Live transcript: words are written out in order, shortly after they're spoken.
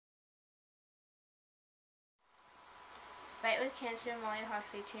Fight with Cancer, Amalia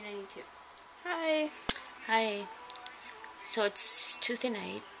Hawkes, 1892. Hi. Hi. So it's Tuesday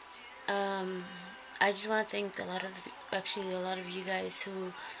night. I just want to thank a lot of you guys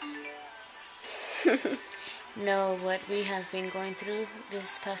who know what we have been going through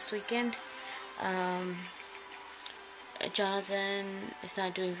this past weekend. Jonathan is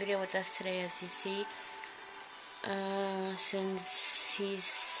not doing video with us today, as you see, since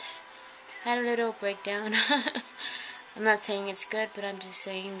he's had a little breakdown. I'm not saying it's good, but I'm just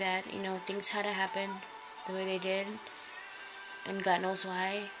saying that, things had to happen the way they did, and God knows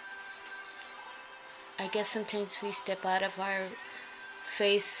why. I guess sometimes we step out of our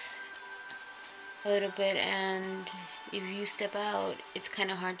faith a little bit, and if you step out, it's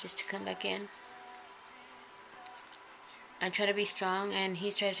kind of hard just to come back in. I try to be strong, and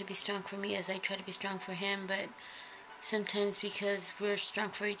he's tried to be strong for me as I try to be strong for him, but sometimes because we're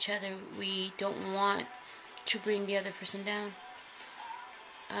strong for each other, we don't want to bring the other person down.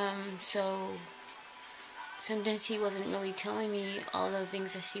 So sometimes he wasn't really telling me all the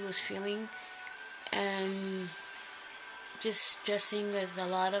things that he was feeling, and just stressing with a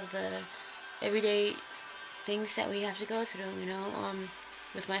lot of the everyday things that we have to go through,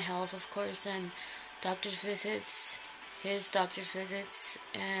 with my health, of course, and doctor's visits, his doctor's visits,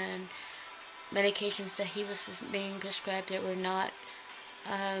 and medications that he was being prescribed that were not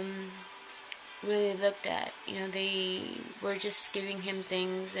really looked at. They were just giving him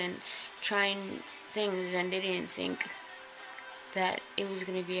things and trying things, and they didn't think that it was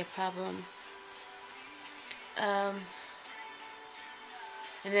going to be a problem. And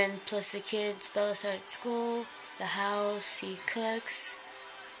then plus the kids, Bella started school, the house, he cooks.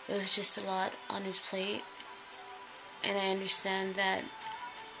 It was just a lot on his plate. And I understand that,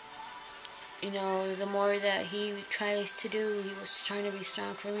 the more that he tries to do, he was trying to be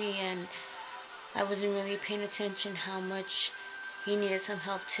strong for me, and I wasn't really paying attention how much he needed some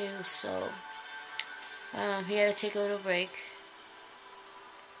help too. So he had to take a little break,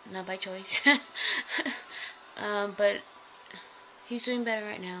 not by choice. But he's doing better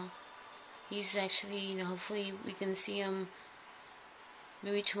right now. He's actually, hopefully we can see him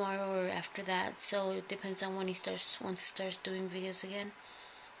maybe tomorrow or after that. So it depends on once he starts doing videos again.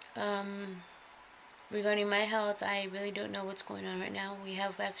 Regarding my health, I really don't know what's going on right now. We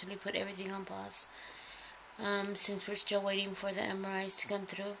have actually put everything on pause. Since we're still waiting for the MRIs to come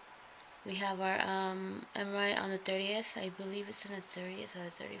through. We have our MRI on the 30th. I believe it's on the 30th or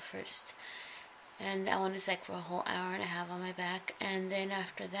the 31st. And that one is like for a whole hour and a half on my back. And then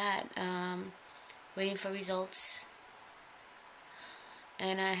after that, waiting for results.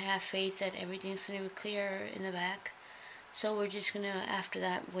 And I have faith that everything's going to be clear in the back. So we're just going to, after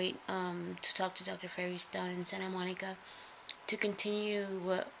that, wait to talk to Dr. Ferris down in Santa Monica to continue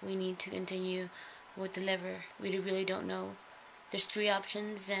what we need to continue with the liver. We really don't know. There's 3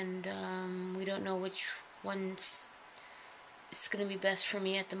 options, and we don't know which one's it's going to be best for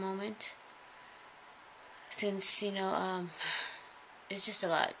me at the moment. Since, it's just a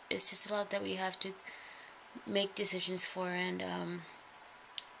lot. It's just a lot that we have to make decisions for, and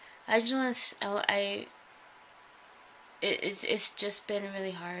I just want to, it's just been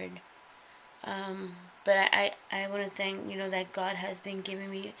really hard. But I want to thank, that God has been giving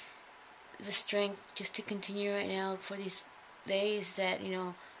me the strength just to continue right now for these days that,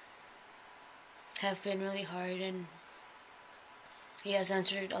 have been really hard, and He has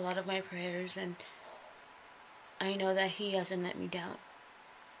answered a lot of my prayers, and I know that He hasn't let me down.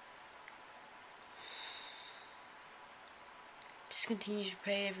 Just continue to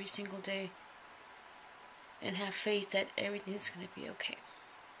pray every single day and have faith that everything's going to be okay.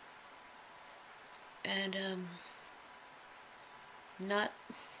 And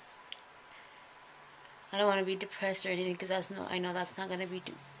I don't want to be depressed or anything, because I know that's not going to be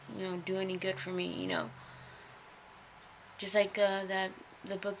do any good for me. Just like the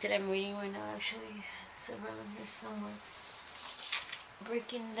book that I'm reading right now, actually, it's around here somewhere.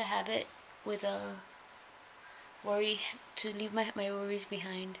 Breaking the Habit with worry, to leave my worries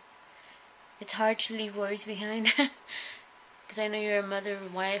behind. It's hard to leave worries behind, because I know you're a mother,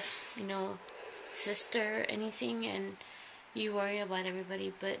 wife, sister, anything, and you worry about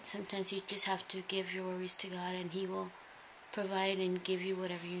everybody, but sometimes you just have to give your worries to God, and He will provide and give you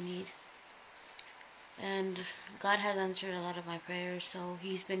whatever you need. And God has answered a lot of my prayers, so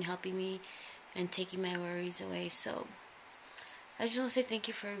He's been helping me and taking my worries away. So I just want to say thank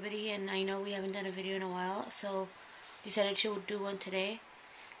you for everybody, and I know we haven't done a video in a while, so decided to do one today,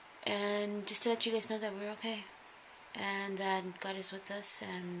 and just to let you guys know that we're okay, and that God is with us,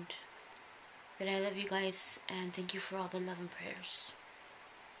 and that I love you guys, and thank you for all the love and prayers.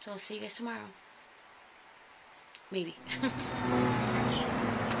 So I'll see you guys tomorrow. Maybe.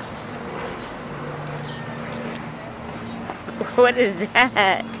 What is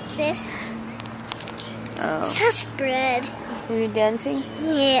that? This. Oh. It's a spread. Are you dancing?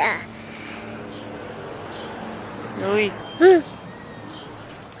 Yeah. Louis.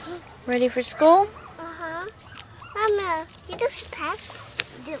 Ready for school? Uh-huh. Mama, you just passed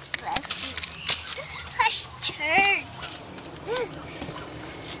the bus. Just passed church.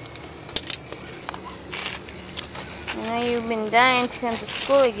 I know you've been dying to come to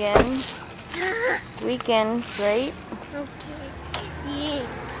school again. Weekends, right? Okay. Yeah.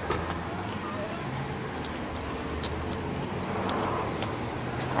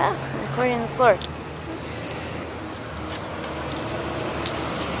 Ah, I'm recording on the floor.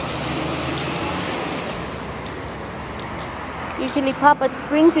 Usually Papa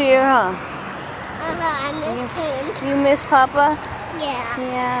brings you here, huh? I missed him. You miss Papa? Yeah.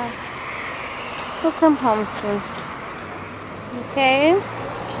 Yeah. He'll come home soon. Okay?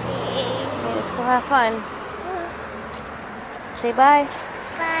 Let's go have fun. Say bye.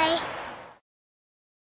 Bye.